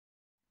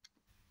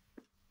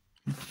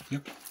Ja.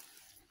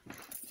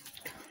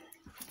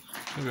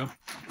 Så ja.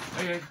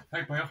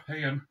 Hej på er, hej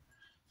igen.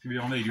 Ska vi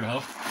göra en video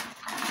här.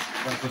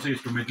 Jag har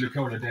precis på mitt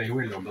lokala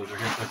DHL-ombud och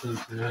hämtat ut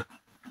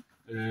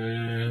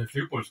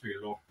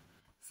fotbollsbilder.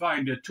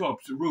 Find the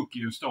tops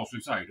rookie and stars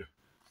inside.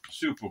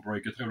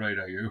 Superbreak, jag tror det är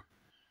det ju.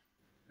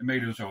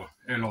 Med så.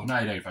 Eller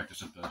nej, det är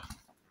faktiskt inte.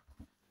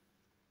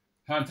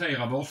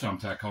 Hantera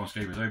varsamt tack har han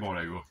skrivit, det är bara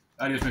det ju.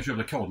 Det är det som jag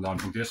köpte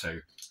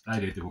cardland.se. Nej,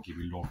 det är inte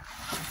hockeybilder.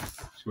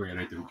 Skojar,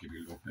 det är inte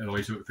hockeybilder.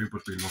 Eller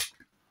fotbollsbilder.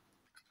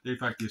 Det är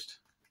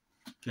faktiskt,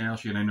 kan jag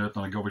erkänna,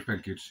 nötterna Garbage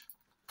Pail Kids.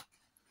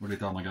 Och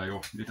lite andra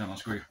grejer, lite annan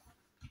skoj.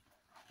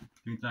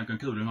 Det är inte en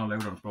kul den här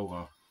lådan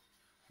spara.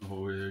 Och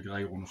ha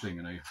grejer under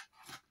sängen i.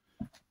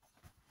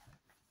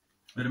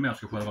 Är det mer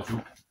ska skäras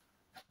upp?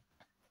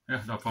 Ja,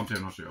 där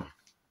framtiden också ja.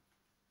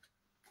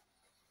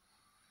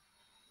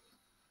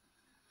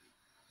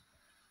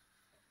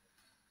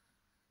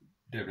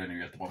 Det blir nog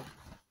jättebra.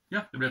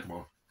 Ja, det blir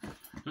jättebra.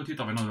 Då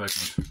tittar vi nu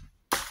verkligen.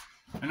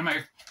 Är ni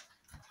med?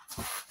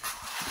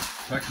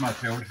 Tack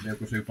material, det är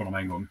på soporna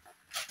med en gång.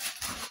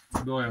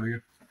 Då börjar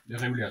vi.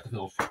 Det roligaste för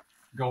oss.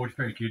 Garbage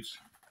Pail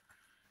Kids.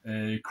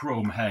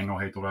 Chrome Hanger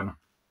heter den.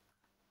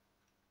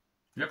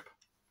 Japp.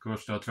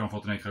 Kostar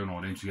 249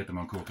 kronor. Det är inte så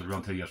jättemånga kort. Det var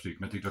en 10 styck.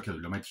 Men jag tyckte det var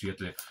kul. De är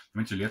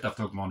inte så lätta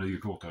för att man har nya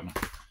korten.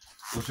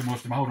 Och så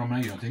måste man ha dem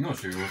i någonting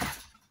också. Så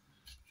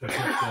jag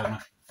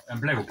köpte en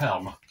blå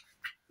pärm.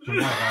 Som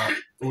är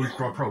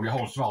Ultra Pro. Jag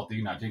har svart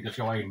innan. Jag tänkte jag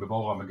ska ha en med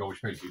bara med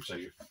Garbage Pail Kids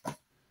i.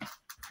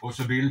 Och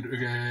så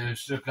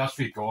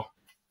plastfickor.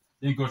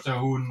 Den kostar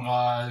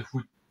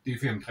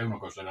 175 kronor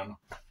kostar den.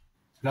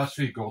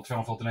 Plastfickor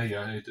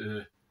 249.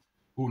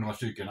 100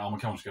 stycken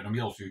amerikanska. De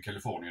görs ju i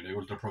Kalifornien. Det är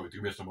Ultra Pro. Det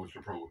är bästa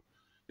Ultra Pro.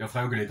 Jag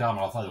frågade lite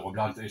andra affärer. Och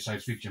bland annat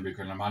science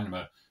fiction-byggarna i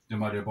Malmö.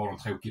 De hade bara en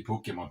tråkig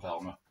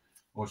Pokémon-pärm.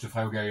 Och så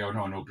frågade jag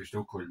någon uppe i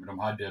Stockholm. De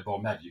hade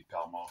bara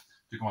Magic-pärmar.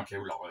 Tycker man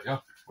coolare.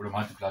 Ja. Och de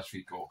hade inte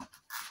plastfickor.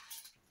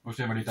 Och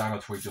sen var lite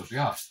annat skit också.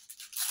 Ja.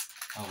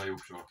 Här är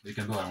också. Vi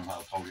kan börja med de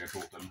här tragiga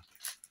korten.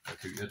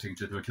 Jag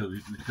tänkte att det var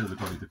kul att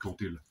ta lite kort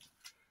till.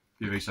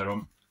 Vi visar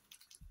dem.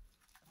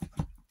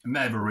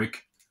 Maverick.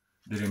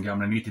 Det är den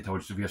gamla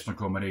 90-tals västern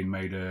kommer in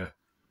med,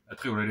 jag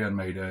tror det är den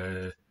med,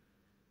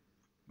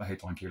 vad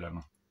heter han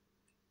killen?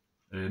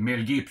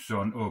 Mel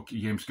Gibson och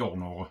James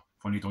Garner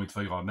från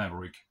 1994,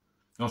 Maverick.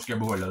 De ska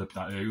behålla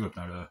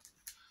öppnade.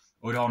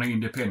 Och där har ni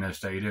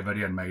Independence Day, det var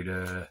den med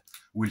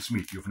Will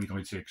Smith från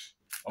 1996.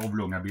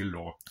 Avlånga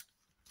bilder.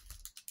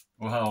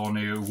 Och här har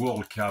ni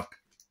World Cup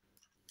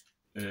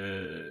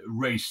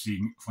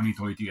Racing från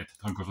 1991.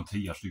 Den kostar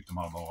 10 stycken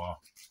de här bara.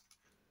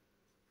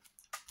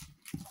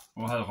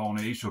 Och här har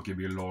ni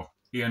ishockeybilder.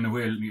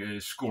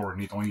 NHL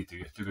Score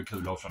 1990. Tycker det är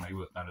kul att ha sådana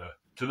oöppnade.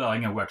 Tyvärr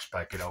inga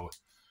waxpack idag.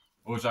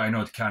 Och så är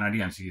något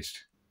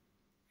kanadensiskt.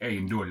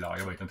 $1.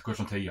 Jag vet inte,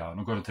 kostar 10.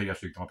 De kostar 10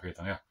 stycken på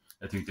petan. Ja.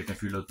 Jag tänkte jag kan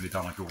fylla ut med lite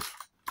andra kort.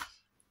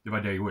 Det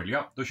var DHL.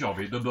 Ja, då kör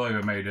vi. Då börjar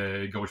vi med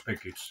Garbage Pail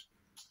Kids.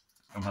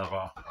 De här,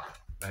 vad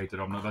heter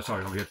de? Vad sa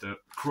jag? De heter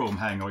Chrome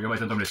Hanger. Jag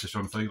vet inte om det är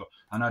säsong 4.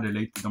 De hade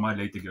lite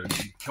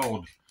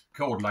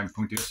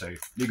cardland.se.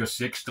 Ligger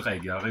 6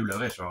 dräggar. Roliga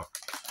resor.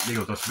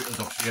 Ligger utav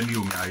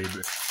svenljunga i...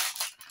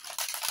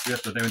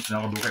 Det är inte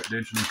nära borret. Det är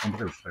inte så mycket från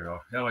Borås tror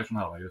jag. Här är sån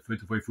här. Jag får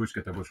inte få i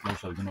fuskat av oss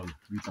glasögon nu.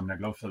 Vita mina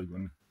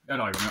glasögon. Ja,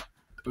 där är de ja.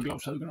 Och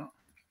glasögonen.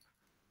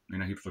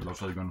 Mina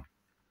hipsterglasögon.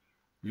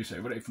 Vi ser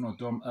vad det är för något.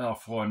 De är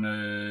från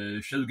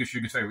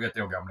 2022. 1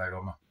 år gamla är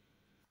de.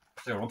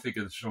 Står inte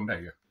vilket säsong det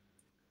är.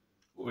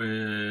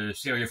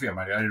 Serie 5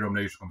 är det de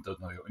nya som kommit ut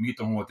nu.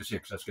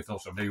 1986 jag ska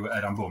först om. Det är ju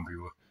Adam Bombi.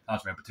 Han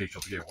som är på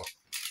t-shirt igår.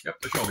 Ja,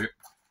 då kör vi.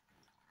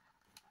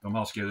 De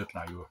här ska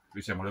öppna ju.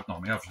 Vi ser om man öppnar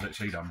dem. Jag på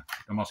sidan.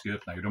 De här ska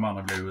öppna ju. De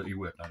andra blir ju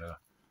oöppnade.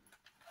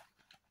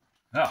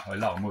 Ja, det är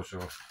larm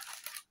också.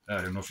 Där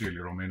är det. De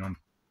säljer dem i någon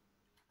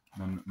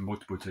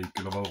måttbutik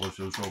eller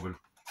varelse. Så väl.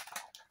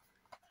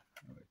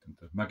 Jag vet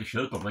inte. Man kan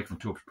köpa direkt från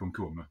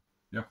tops.com.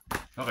 Ja,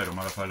 här är de i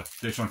alla fall.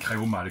 Det är sån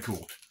kromade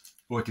kort.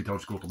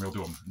 80-talskort de gjort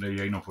om. Det är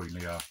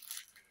genomskinliga.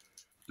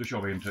 Då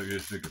kör vi en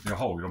stycket. Jag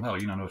har ju de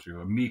här innan också.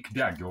 Mick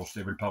Daggers. Det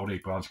är väl parodi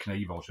på hans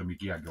knivar och så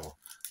Mick Jagger.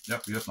 Ja,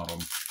 vi öppnar dem.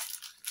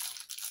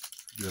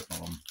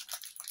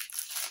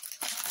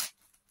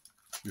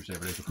 Vi ser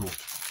vad det är för kort.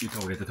 Vi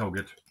tar det i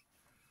taget.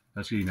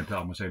 Jag ska in i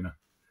pärmen sen.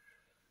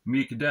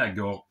 Mick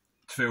Dagger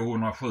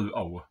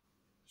 207A.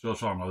 Så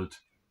ser han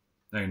ut.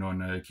 Det är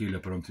någon kille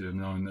på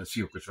någon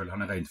cirkus.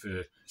 Han är rent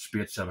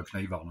spetsad av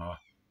knivarna.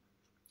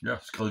 Ja,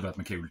 skruvat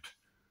med kult.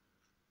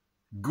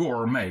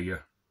 Gourmet.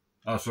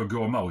 Alltså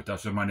gourmet.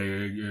 Alltså man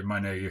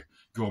är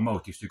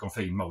gourmet tycker om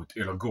fin mat.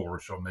 Eller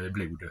gore som är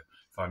blod.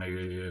 För han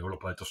håller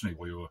på att äta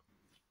snor ju.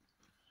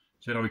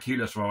 Sen har vi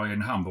kille som har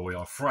en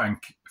hamburgare.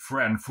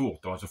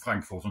 Frankfurt. Alltså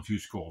Frankfurt som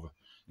tysk korv.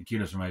 En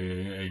kille som är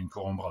en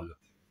korvbröd.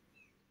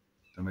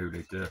 De är ju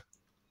lite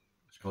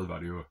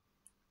skruvade ju.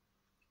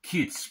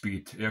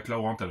 Kidspit. Jag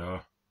klarar inte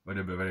det. Vad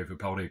det är för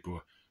parodi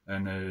på.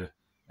 En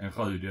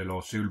röd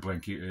eller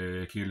solbränd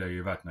kille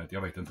i vattnet.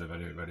 Jag vet inte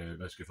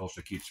vad ska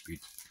första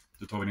Kidspit.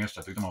 Då tar vi nästa.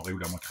 Jag tyckte de har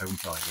roliga med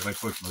kronfärg. Jag vet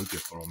folk som är ute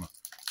efter dem.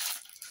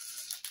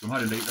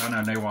 Han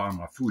hade några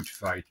andra, Food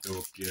Fight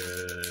och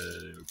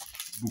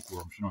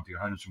Bookworms och någonting.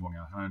 Han hade inte så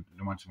många.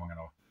 De har inte så många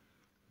då.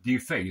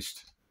 Defaced.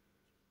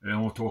 De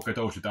har torkat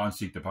av sitt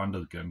ansikte på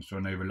handduken, så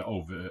den är väl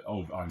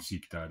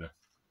avansiktad.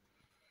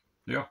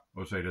 Ja,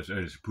 och så är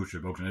det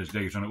pusselboxen. Det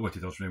är ju sådana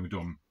 80-talsfilmer mot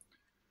dem.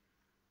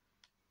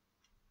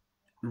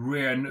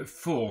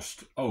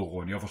 Reinforced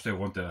Auron, jag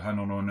förstår inte. Han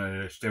har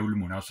någon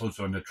stålmun. Han ser ut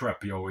som en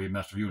Trapio i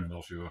Master of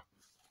Universe ju.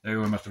 Det är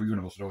ju Master of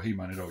Universe, då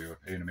He-Man idag ju.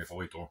 En av mina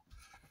favoriter.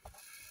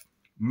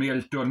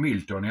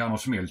 Milton, han har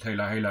smält.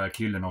 Hela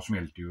killen har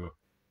smält ju.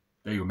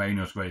 Det är ju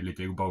meningsgrej,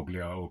 lite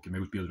obehagliga och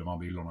motbjudna de här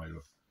bilderna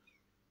ju.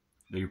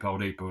 Det är ju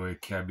parodi på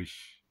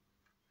Garbage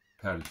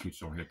Pail Kids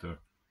som heter.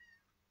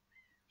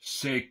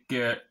 Sick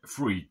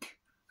Freak.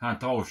 Han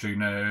tar av sin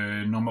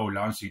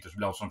normala ansikte så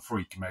blir som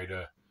freak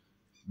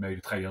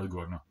med 3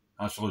 ögon.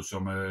 Han ser ut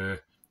som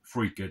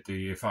freaket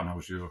i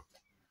Funhouse ju.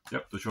 Ja,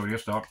 då kör vi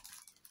nästa.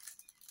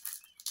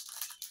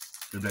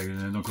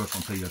 De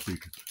kostar 10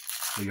 stycken.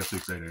 10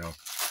 stycken blir det, ja.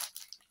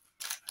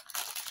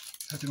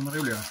 Jag tycker de är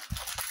roliga.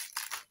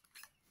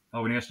 Här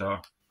har vi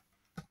nästa.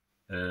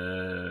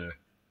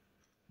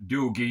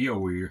 Doggy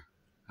Joey.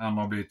 Han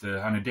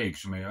är deg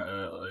som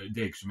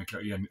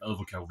är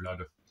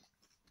överkavlad.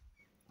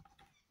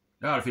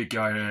 Där fick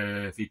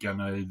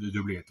jag en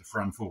dubblet.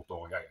 Frankfurter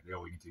och grejer. Det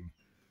gör ingenting.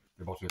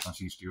 Det är bara så att han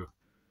sist ju.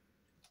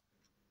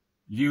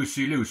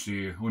 Juicy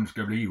Lucy. Hon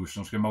ska bli ljus.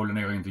 Hon ska måla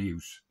ner inte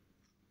ljus.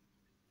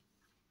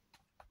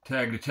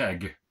 Tag the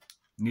Tag.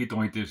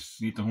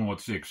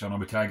 1986. Han har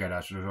blivit taggad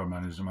där, så det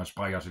är som man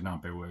sprayar sitt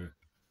namn på.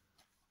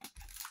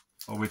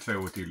 Har vi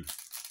 2 till.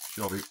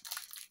 Kör vi.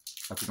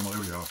 Jag tycker de är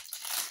roliga.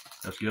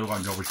 Jag ska göra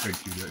en Garbage Pail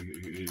Kids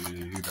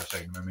hydda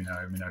sen med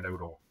mina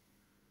lådor.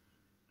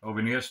 Då har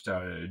vi nästa.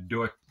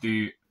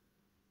 Dotty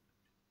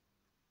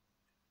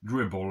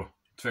Dribble.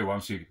 2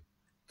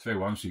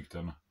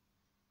 ansikten.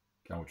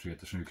 Kan vara så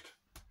jättesnyggt.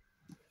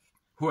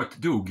 Hot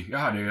Dog. Jag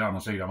hade det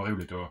andra sidan. Vad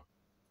roligt då.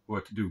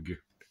 Hot Dog.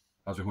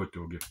 Alltså hot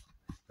dog.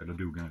 Eller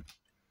doggen.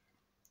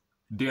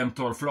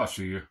 Dental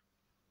Flossy.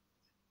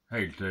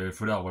 Helt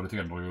fördärvade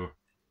tänder ju.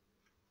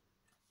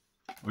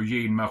 Och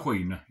Gene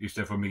Maskin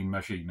istället för min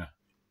maskin.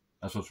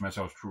 Alltså som jag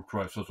sa,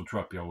 så som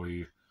Trapio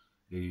i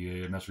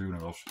Master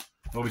Universe.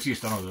 Då har vi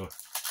sista nu.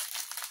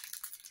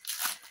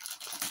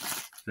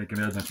 Sen kan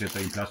vi även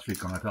sätta in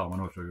plastfickorna i pärmen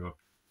också.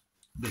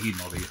 Det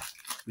hinner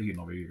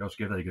vi. Jag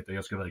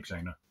ska iväg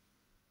sen.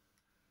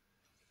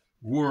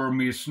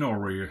 Wormy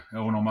Snorri. Jag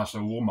har någon massa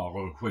ormar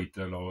och skit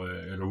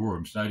eller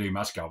worms. Nej, det är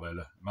maskar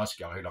väl.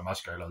 Maskar hela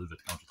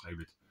huvudet. Kanske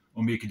trevligt.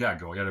 Och Mick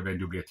Dagger. Ja, det blir en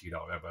dubblett till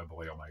där. Jag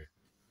börjar mig.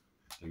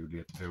 Det är ju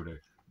lätt på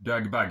det.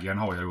 Doug Baggen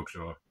har jag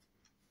också.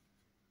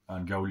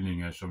 En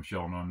galning som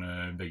kör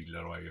någon bil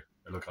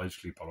eller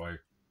grisklippare.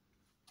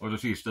 Och det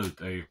sist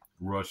ut är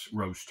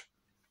Roast.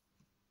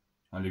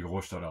 Han ligger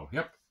rostad där.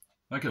 Japp,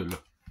 det är kul.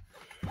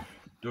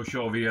 Då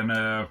kör vi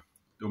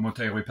då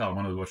monterar vi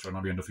pärmen nu också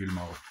när vi ändå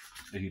filmar.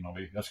 Det hinner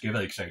vi. Jag ska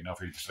iväg sen när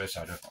jag är lite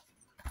stressad.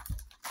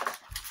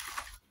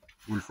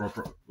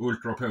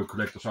 Ultra Pro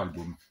Collectors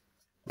album.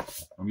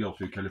 De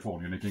görs i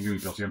Kalifornien. Ni kan gå in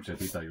på deras hemsida och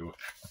titta ju.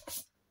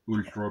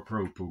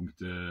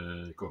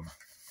 ultrapro.com.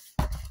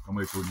 De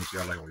har ju funnits i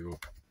alla år ju.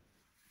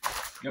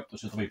 Japp, då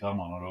sätter vi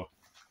pärmarna då.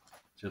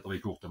 Sätter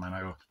vi korten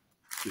menar jag.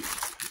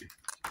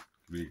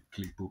 Vi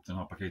klipper upp den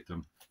här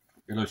paketen.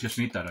 Eller ska jag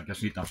snitta den. Jag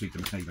sitta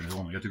med kniven i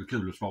hörnen. Jag tycker det är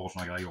kul att spara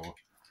såna grejer.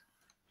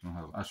 Såna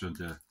här. Alltså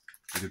inte.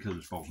 Det är kul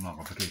att spara såna här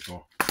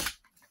paketer.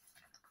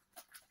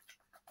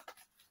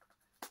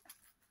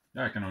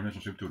 Jag kan ha den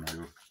som soptunna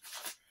ju.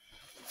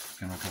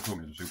 Kan ha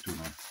kartongen som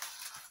soptunna.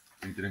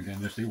 Inte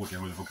den stora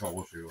kan vi få kvar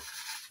också ju.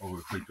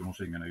 Och skit och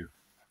singen är ju.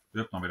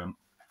 Då öppnar vi den.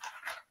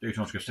 Det är ju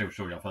som ska stå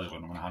så i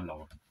affären när man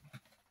handlar.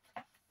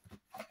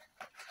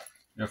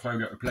 Jag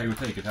frågar,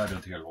 Playoteket hade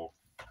inte heller.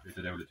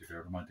 Lite dåligt tycker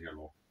jag, de har inte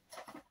heller.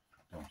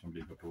 De som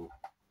ligger på,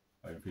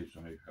 finns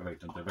de i, jag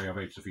vet inte, vad jag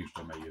vet så finns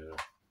de i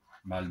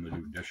Malmö,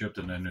 Lund. Jag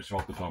köpte en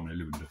svartbetarmen i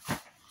Lund.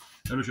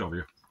 Ja, då kör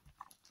vi.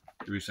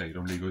 Det vill säga,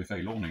 de ligger i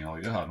fel ordning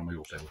här. Det här de har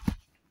gjort så.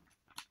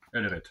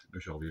 Är det rätt? Då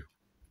kör vi.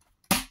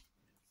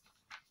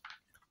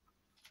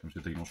 De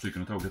sätter in några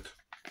stycken i tåget.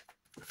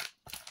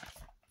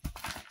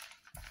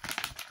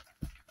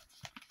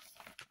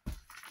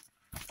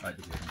 Nej,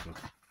 det är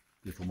inte.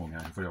 Det är för många.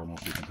 Det får jag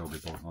några stycken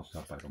tåget på. Annars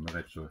tappar jag dem. De är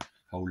rätt så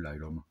hålla i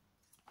dem.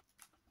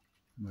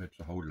 De är rätt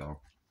så hålla.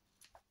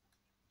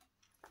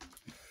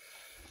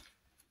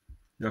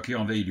 Jag kan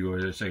göra en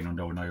video sen någon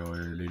dag när jag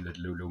är lite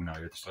lugnare.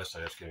 Jag är lite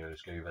stressad. Jag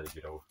ska iväg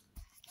idag.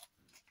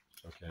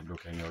 Så då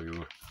kan jag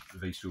ju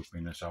visa upp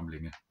min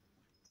samling.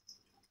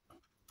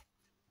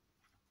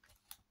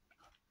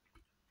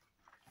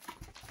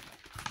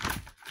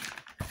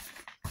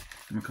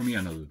 Men kom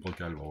igen nu,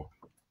 brukar det vara.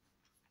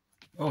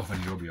 Åh,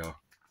 vad jobbiga.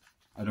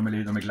 Ja, de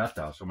är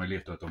glatta, så man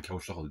letar att de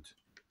krossar ut.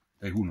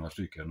 Det är 100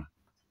 stycken.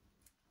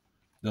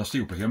 Där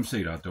stod på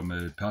hemsidan att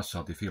de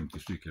passar till 50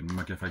 stycken. Men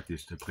man kan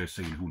faktiskt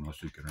pressa in 100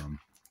 stycken av dem.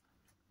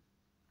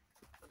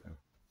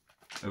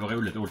 Det var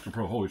roligt. Ultra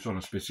Pro har ju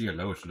sådana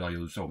speciella också där i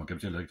USA. Man kan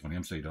beställa direkt från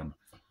hemsidan.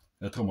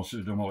 Jag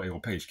tror de har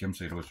europeisk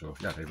hemsida också.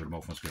 Ja, det är väl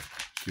bara för att man ska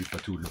slippa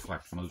tull och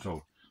frakt från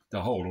USA. Där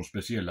har de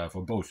speciella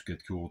för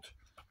basketkort,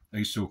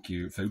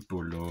 ishockey,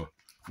 fotboll och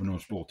någon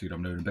sport till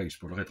dem. Nu är det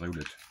baseball, rätt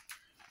roligt.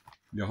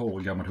 Jag har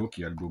en gammal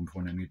hockeyalbum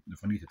från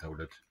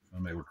 90-talet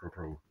med Ultra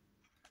Pro.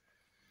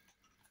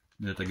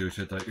 Detta går att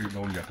sätta i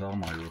vanliga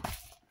pärmar ju.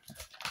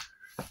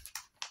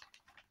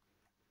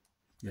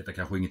 Detta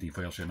kanske ingenting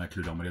för er sen när jag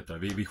kluddar med detta.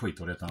 Vi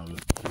skiter detta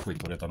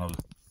nu.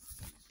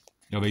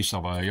 Jag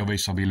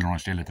visar bilderna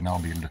istället i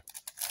närbild.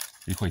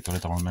 Vi skiter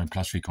detta med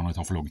plastfickorna, det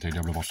tar för lång tid.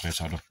 Jag blir bara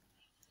stressad.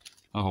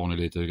 Här har ni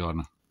lite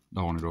grann.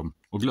 Där har ni dem.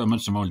 Och glöm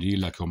inte som vanligt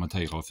gilla,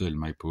 kommentera och följ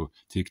mig på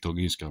TikTok,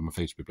 Instagram och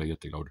Facebook. Blir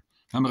jätteglad.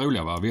 De är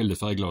roliga va? Väldigt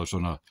färgglada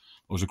sådana.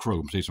 Och så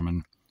Chrome, precis som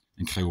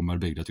en kromad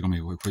bil. Jag tycker de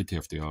är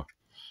skithäftiga.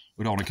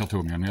 Och där har ni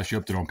kartongen. Jag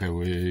köpte dem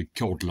på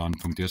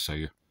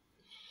cardland.se.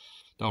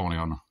 Där har ni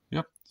den.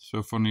 Ja,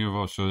 så får ni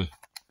vara så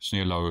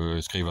snälla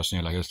och skriva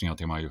snälla hälsningar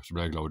till mig så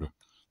blir jag glad.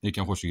 Ni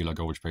kanske också gillar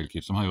Garbage Pail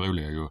Kids. De här är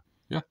roliga ju.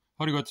 Ja,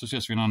 ha det gott så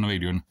ses vi i en annan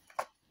videon.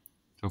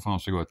 Så fan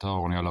så gott. Här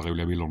har ni alla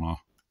roliga bilderna.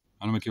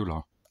 Ja, de är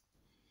coola.